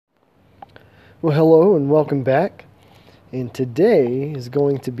Well, hello and welcome back. And today is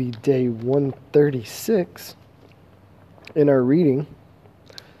going to be day 136 in our reading.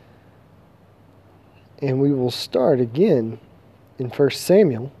 And we will start again in 1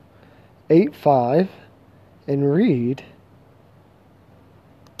 Samuel 8:5 and read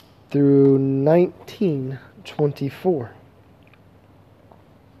through 19:24.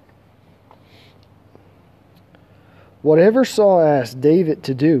 Whatever Saul asked David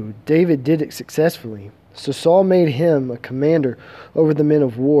to do, David did it successfully. So Saul made him a commander over the men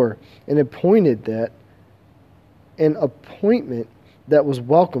of war, and appointed an appointment that was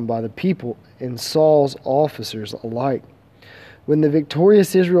welcomed by the people and Saul's officers alike. When the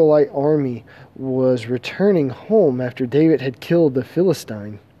victorious Israelite army was returning home after David had killed the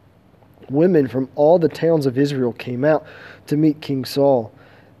Philistine, women from all the towns of Israel came out to meet King Saul.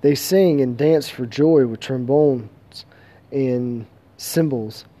 They sang and danced for joy with trombones and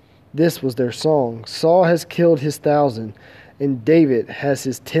cymbals. This was their song: Saul has killed his 1,000, and David has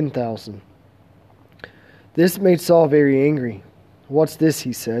his 10,000. This made Saul very angry. What's this,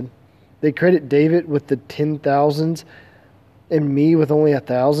 he said. They credit David with the 10,000s and me with only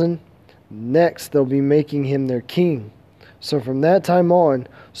 1,000. Next, they'll be making him their king. So from that time on,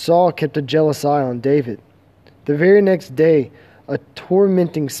 Saul kept a jealous eye on David. The very next day, a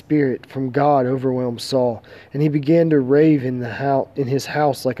tormenting spirit from God overwhelmed Saul, and he began to rave in his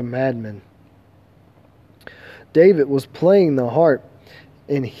house like a madman. David was playing the harp,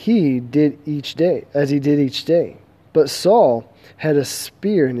 and he did each day. But Saul had a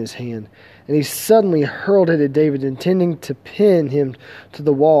spear in his hand, and he suddenly hurled it at David, intending to pin him to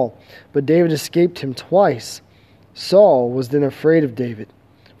the wall. But David escaped him twice. Saul was then afraid of David,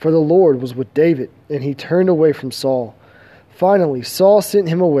 for the Lord was with David, and he turned away from Saul. Finally, Saul sent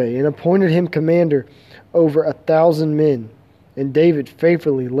him away and appointed him commander over 1,000 men, and David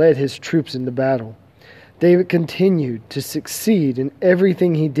faithfully led his troops into battle. David continued to succeed in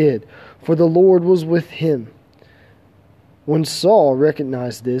everything he did, for the Lord was with him. When Saul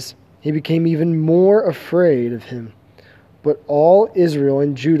recognized this, he became even more afraid of him. But all Israel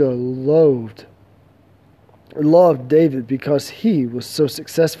and Judah loved David because he was so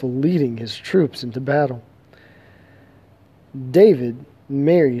successful leading his troops into battle. David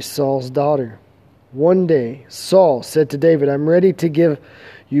marries Saul's daughter. One day, Saul said to David, "I'm ready to give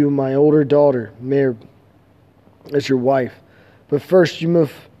you my older daughter, Merab, as your wife. But first you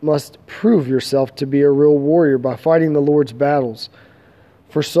must prove yourself to be a real warrior by fighting the Lord's battles."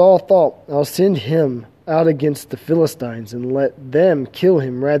 For Saul thought, "I'll send him out against the Philistines and let them kill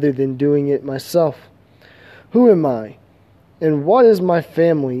him rather than doing it myself. Who am I, and what is my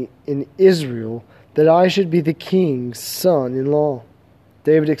family in Israel, that I should be the king's son-in-law?"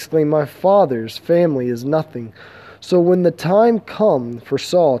 David exclaimed, "My father's family is nothing." So when the time came for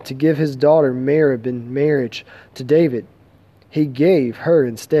Saul to give his daughter Merab in marriage to David, he gave her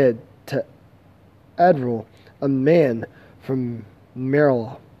instead to Adriel, a man from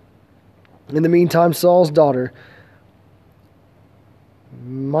Meralah. In the meantime, Saul's daughter,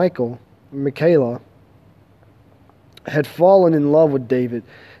 Michal, had fallen in love with David,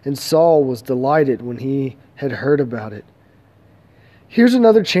 and Saul was delighted when he had heard about it. "Here's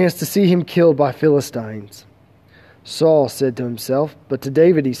another chance to see him killed by Philistines," Saul said to himself. But to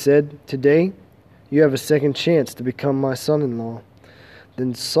David he said, "Today you have a second chance to become my son-in-law."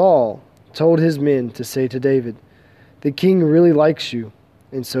 Then Saul told his men to say to David, "The king really likes you,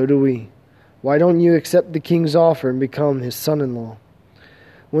 and so do we. Why don't you accept the king's offer and become his son-in-law?"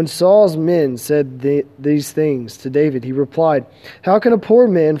 When Saul's men said these things to David, he replied, "How can a poor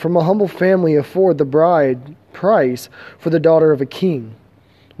man from a humble family afford the bride price for the daughter of a king?"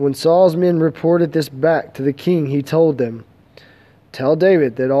 When Saul's men reported this back to the king, he told them, "Tell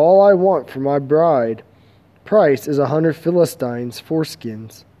David that all I want for my bride price is 100 Philistines'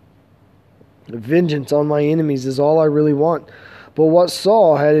 foreskins. Vengeance on my enemies is all I really want." But what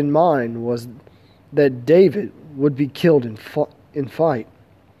Saul had in mind was that David would be killed in fight.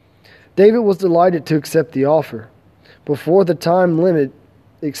 David was delighted to accept the offer. Before the time limit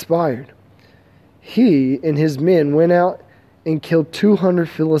expired, he and his men went out and killed 200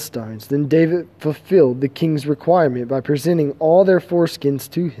 Philistines. Then David fulfilled the king's requirement by presenting all their foreskins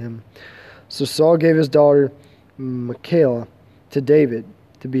to him. So Saul gave his daughter Michal to David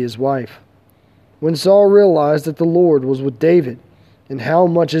to be his wife. When Saul realized that the Lord was with David and how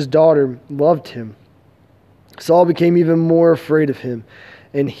much his daughter loved him, Saul became even more afraid of him,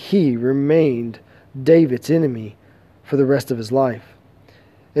 and he remained David's enemy for the rest of his life.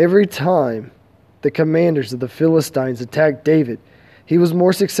 Every time the commanders of the Philistines attacked David, he was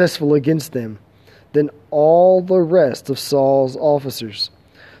more successful against them than all the rest of Saul's officers.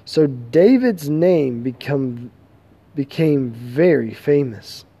 So David's name became very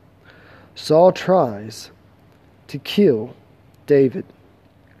famous. Saul tries to kill David.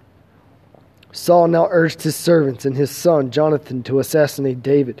 Saul now urged his servants and his son Jonathan to assassinate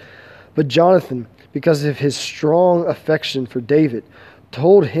David. But Jonathan, because of his strong affection for David,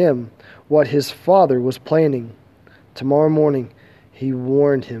 told him what his father was planning. Tomorrow morning, he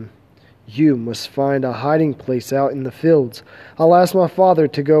warned him, "You must find a hiding place out in the fields. I'll ask my father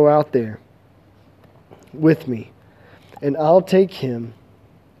to go out there with me, and I'll take him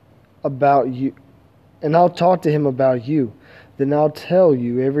about you, and I'll talk to him about you. Then I'll tell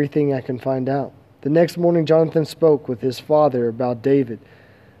you everything I can find out." The next morning, Jonathan spoke with his father about David,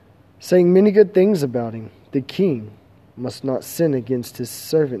 saying many good things about him. "The king must not sin against his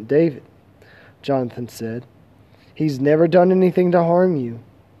servant David," Jonathan said. "He's never done anything to harm you.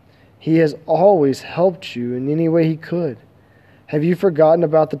 He has always helped you in any way he could. Have you forgotten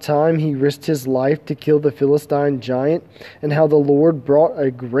about the time he risked his life to kill the Philistine giant, and how the Lord brought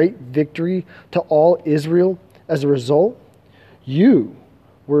a great victory to all Israel as a result? You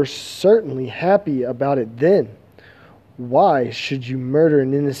were certainly happy about it then. Why should you murder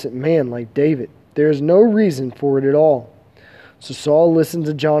an innocent man like David? There is no reason for it at all." So Saul listened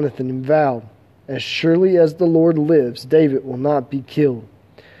to Jonathan and vowed, "As surely as the Lord lives, David will not be killed."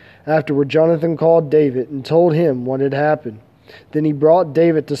 Afterward, Jonathan called David and told him what had happened. Then he brought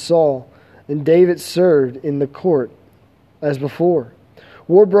David to Saul, and David served in the court as before.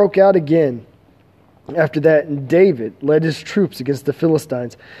 War broke out again after that, and David led his troops against the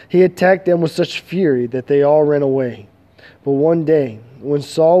Philistines. He attacked them with such fury that they all ran away. But one day, when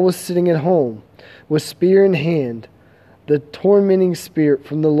Saul was sitting at home with spear in hand, the tormenting spirit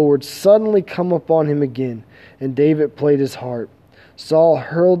from the Lord suddenly come upon him again, and David played his harp. Saul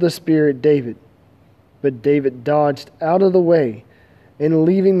hurled the spear at David, but David dodged out of the way, and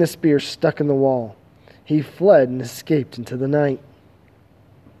leaving the spear stuck in the wall, he fled and escaped into the night.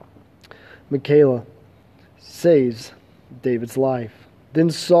 Michal saves David's life.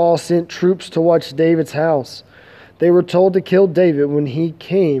 Then Saul sent troops to watch David's house. They were told to kill David when he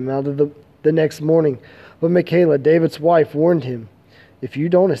came out of the next morning. But Michal, David's wife, warned him, "If you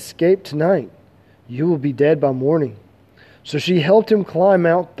don't escape tonight, you will be dead by morning." So she helped him climb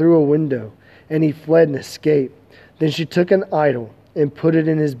out through a window, and he fled and escaped. Then she took an idol and put it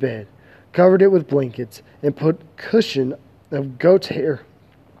in his bed, covered it with blankets, and put a cushion of goat's hair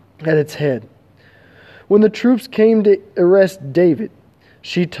at its head. When the troops came to arrest David,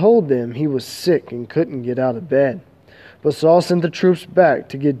 she told them he was sick and couldn't get out of bed. But Saul sent the troops back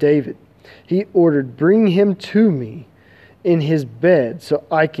to get David. He ordered, "Bring him to me in his bed so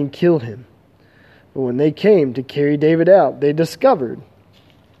I can kill him." But when they came to carry David out, they discovered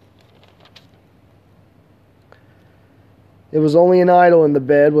it was only an idol in the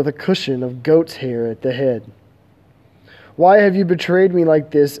bed with a cushion of goat's hair at the head. "Why have you betrayed me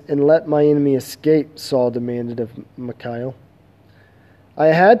like this and let my enemy escape?" Saul demanded of Michal. "I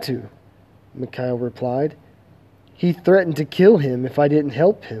had to," Michal replied. "He threatened to kill him if I didn't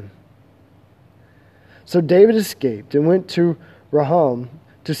help him." So David escaped and went to Ramah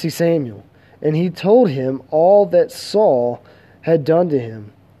to see Samuel, and he told him all that Saul had done to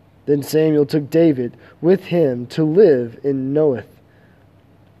him. Then Samuel took David with him to live in Noath.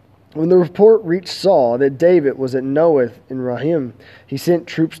 When the report reached Saul that David was at Noath in Ramah, he sent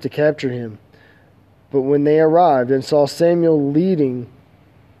troops to capture him. But when they arrived and saw Samuel leading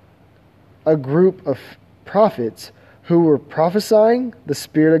a group of prophets who were prophesying, the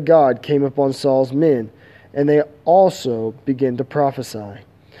Spirit of God came upon Saul's men, and they also began to prophesy.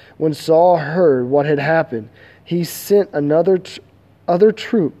 When Saul heard what had happened, he sent other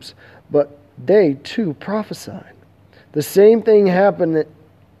troops, but they too prophesied. The same thing happened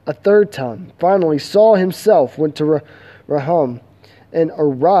a third time. Finally, Saul himself went to Ramah and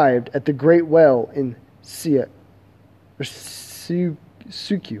arrived at the great well in Suki.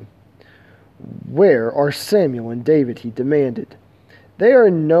 "Where are Samuel and David?" he demanded. "They are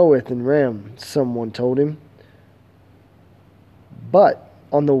in Noath and Ramah," someone told him. But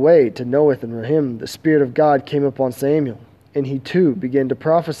on the way to Noath and Ramah, the Spirit of God came upon Samuel, and he too began to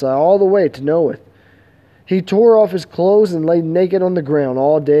prophesy all the way to Noath. He tore off his clothes and lay naked on the ground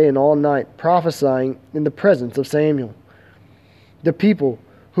all day and all night, prophesying in the presence of Samuel. The people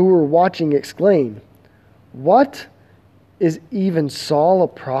who were watching exclaimed, "What? Is even Saul a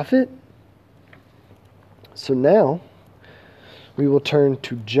prophet?" So now we will turn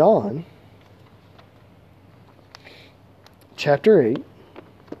to John chapter 8,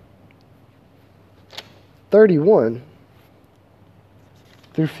 31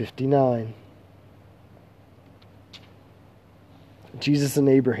 through 59. Jesus and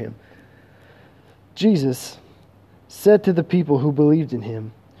Abraham. Jesus said to the people who believed in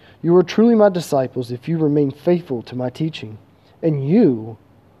him, "You are truly my disciples if you remain faithful to my teaching, and you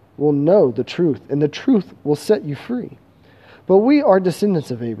will know the truth, and the truth will set you free." "But we are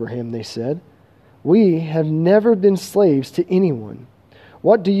descendants of Abraham," they said. "We have never been slaves to anyone.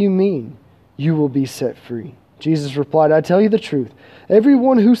 What do you mean, you will be set free?" Jesus replied, "I tell you the truth.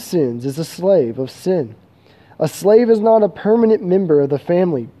 Everyone who sins is a slave of sin. A slave is not a permanent member of the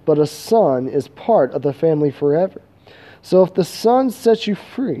family, but a son is part of the family forever. So if the Son sets you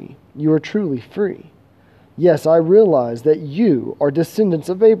free, you are truly free. Yes, I realize that you are descendants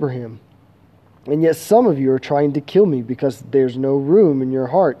of Abraham, and yet some of you are trying to kill me because there's no room in your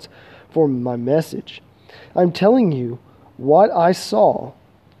hearts for my message. I'm telling you what I saw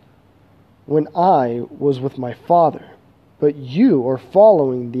when I was with my father, but you are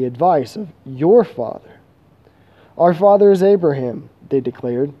following the advice of your father." "Our father is Abraham," they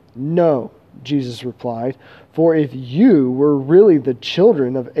declared. "No," Jesus replied, "for if you were really the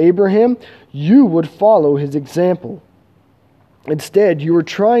children of Abraham, you would follow his example. Instead, you are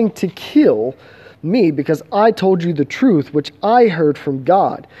trying to kill me because I told you the truth which I heard from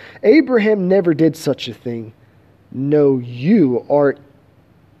God. Abraham never did such a thing. No, you are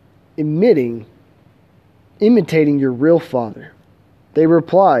imitating your real father." They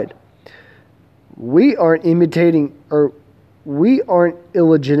replied, We aren't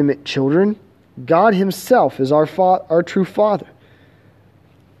illegitimate children. God himself is our true father."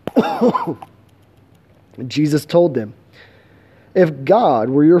 Jesus told them, "If God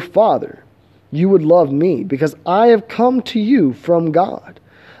were your father, you would love me, because I have come to you from God.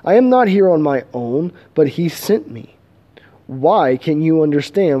 I am not here on my own, but he sent me. Why can't you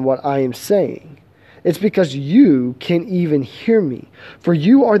understand what I am saying? It's because you can't even hear me. For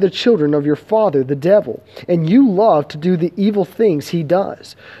you are the children of your father, the devil, and you love to do the evil things he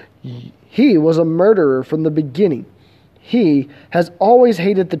does. He was a murderer from the beginning. He has always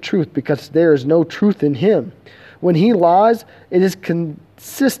hated the truth because there is no truth in him. When he lies, it is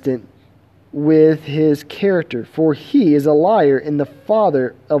consistent with his character, for he is a liar and the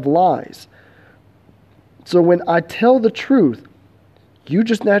father of lies. So when I tell the truth, you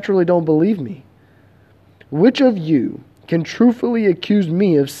just naturally don't believe me. Which of you can truthfully accuse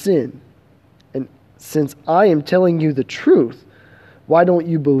me of sin? And since I am telling you the truth, why don't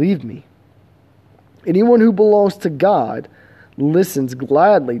you believe me? Anyone who belongs to God listens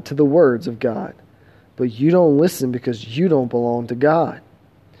gladly to the words of God. But you don't listen because you don't belong to God."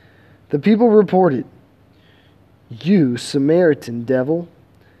 The people reported, "You Samaritan devil,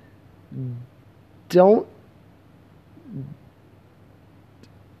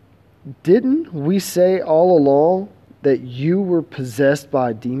 didn't we say all along that you were possessed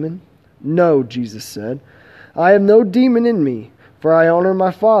by a demon?" "No," Jesus said, "I have no demon in me, for I honor my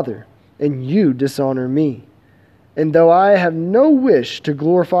Father, and you dishonor me. And though I have no wish to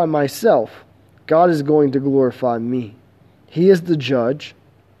glorify myself, God is going to glorify me. He is the judge,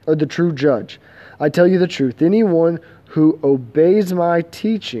 or the true judge. I tell you the truth, anyone who obeys my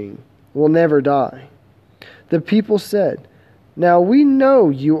teaching will never die." The people said, "Now we know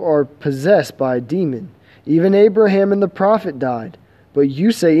you are possessed by a demon. Even Abraham and the prophet died. But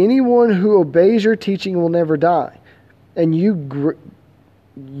you say anyone who obeys your teaching will never die. And you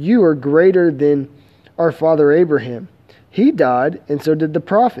are greater than our father Abraham. He died, and so did the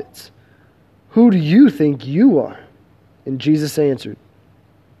prophets. Who do you think you are?" And Jesus answered,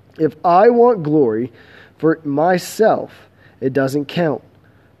 "If I want glory for myself, it doesn't count.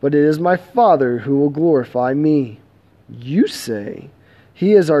 But it is my Father who will glorify me. You say,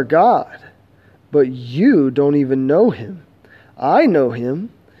 he is our God, but you don't even know him. I know him.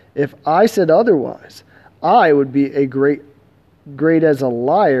 If I said otherwise, I would be a great as a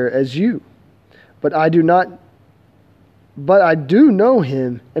liar as you. But I do know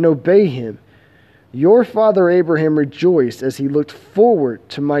him and obey him. Your father Abraham rejoiced as he looked forward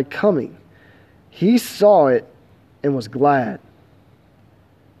to my coming. He saw it and was glad."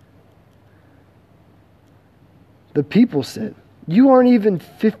 The people said, "You aren't even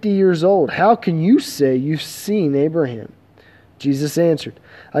 50 years old. How can you say you've seen Abraham?" Jesus answered,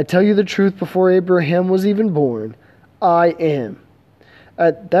 "I tell you the truth, before Abraham was even born, I am."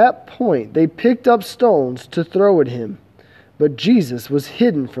 At that point, they picked up stones to throw at him. But Jesus was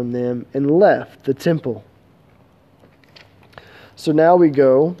hidden from them and left the temple. So now we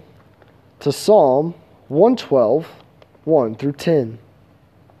go to Psalm 112, 1 through 10.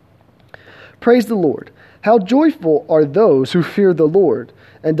 Praise the Lord. How joyful are those who fear the Lord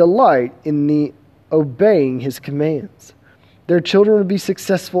and delight in the obeying his commands. Their children will be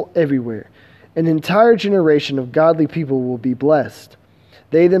successful everywhere. An entire generation of godly people will be blessed.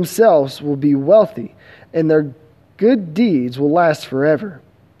 They themselves will be wealthy, and their good deeds will last forever.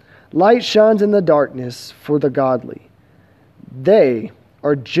 Light shines in the darkness for the godly. They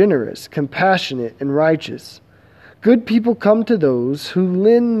are generous, compassionate, and righteous. Good people come to those who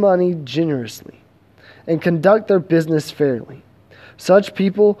lend money generously and conduct their business fairly. Such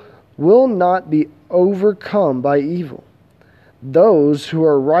people will not be overcome by evil. Those who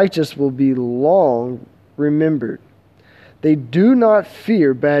are righteous will be long remembered. They do not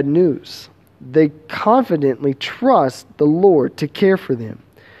fear bad news. They confidently trust the Lord to care for them.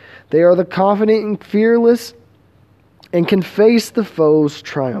 They are the confident and fearless and can face the foe's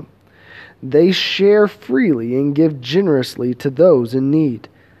triumph. They share freely and give generously to those in need.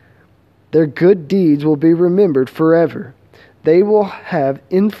 Their good deeds will be remembered forever. They will have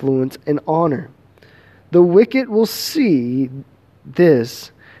influence and honor. The wicked will see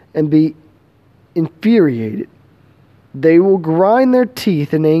this and be infuriated. They will grind their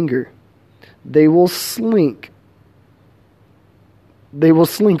teeth in anger. They will slink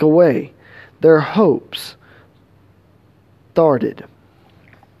away. Their hopes thwarted.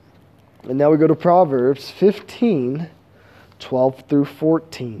 And now we go to Proverbs 15, 12 through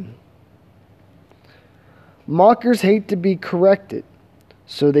 14. Mockers hate to be corrected,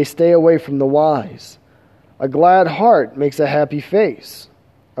 so they stay away from the wise. A glad heart makes a happy face.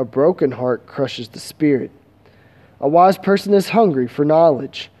 A broken heart crushes the spirit. A wise person is hungry for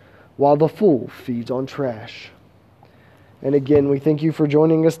knowledge, while the fool feeds on trash. And again, we thank you for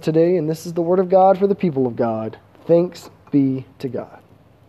joining us today, and this is the Word of God for the people of God. Thanks be to God.